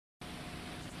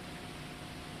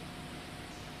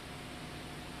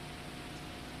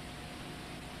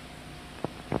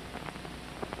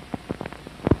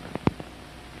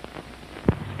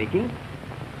speaking.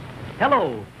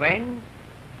 Hello, friends.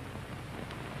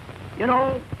 You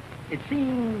know, it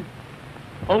seems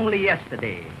only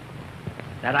yesterday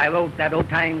that I wrote that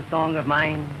old-time song of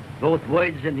mine, both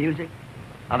words and music,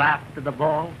 of After the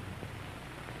Ball.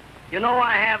 You know,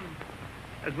 I have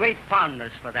a great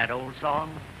fondness for that old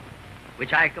song,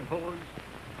 which I composed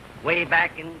way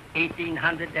back in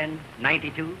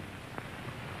 1892.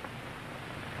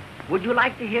 Would you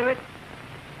like to hear it?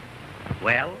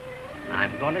 Well,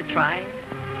 I'm going to try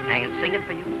and sing it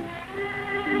for you.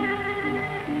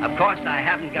 Of course, I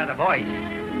haven't got a voice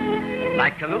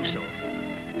like Caruso,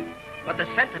 but the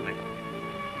sentiment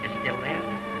is still there.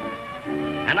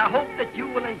 And I hope that you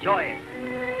will enjoy it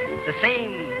the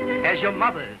same as your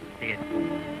mothers did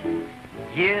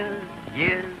years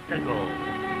ago.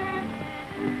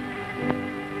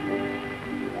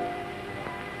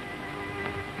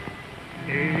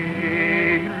 A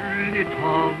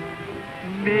little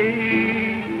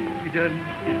maiden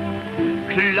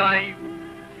climbed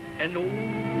an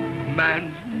old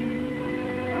man's knee,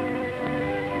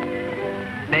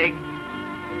 begged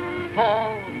for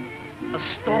a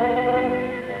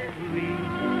story,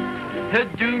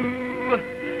 do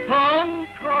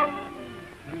uncommonly.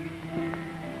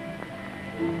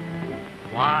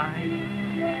 Why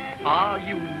are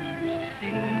you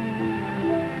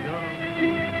single?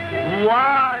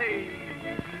 Why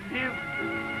live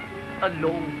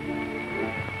alone?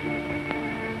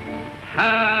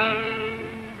 Have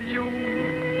you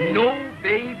no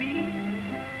baby?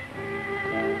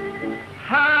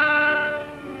 Have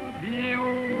you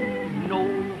no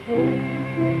home?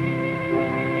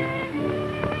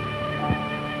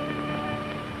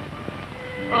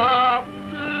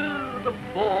 After the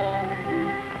ball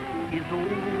is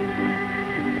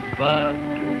over,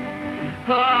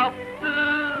 after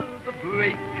the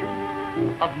break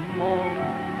of morn,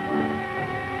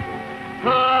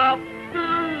 after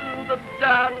the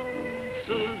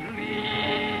dancers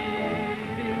leaving,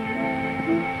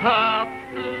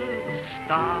 after the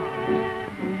stars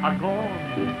are gone,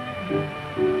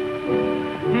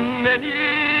 many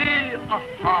a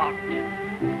heart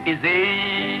is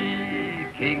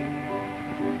aching.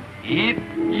 If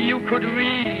you could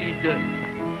read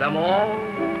them all,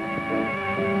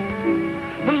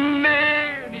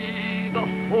 many the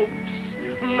hopes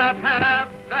that have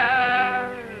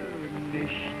vanished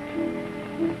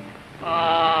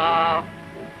after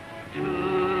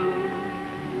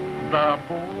the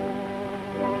ball.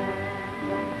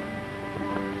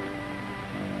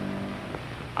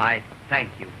 I thank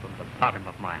you from the bottom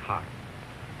of my heart.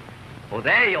 Oh,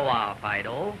 there you are,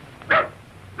 Fido.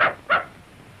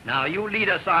 Now, you lead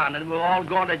us on, and we're all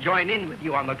going to join in with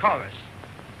you on the chorus.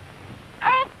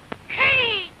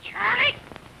 Okay, Charlie.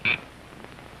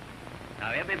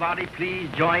 Now, everybody, please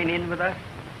join in with us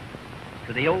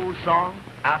to the old song,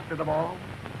 After the Ball.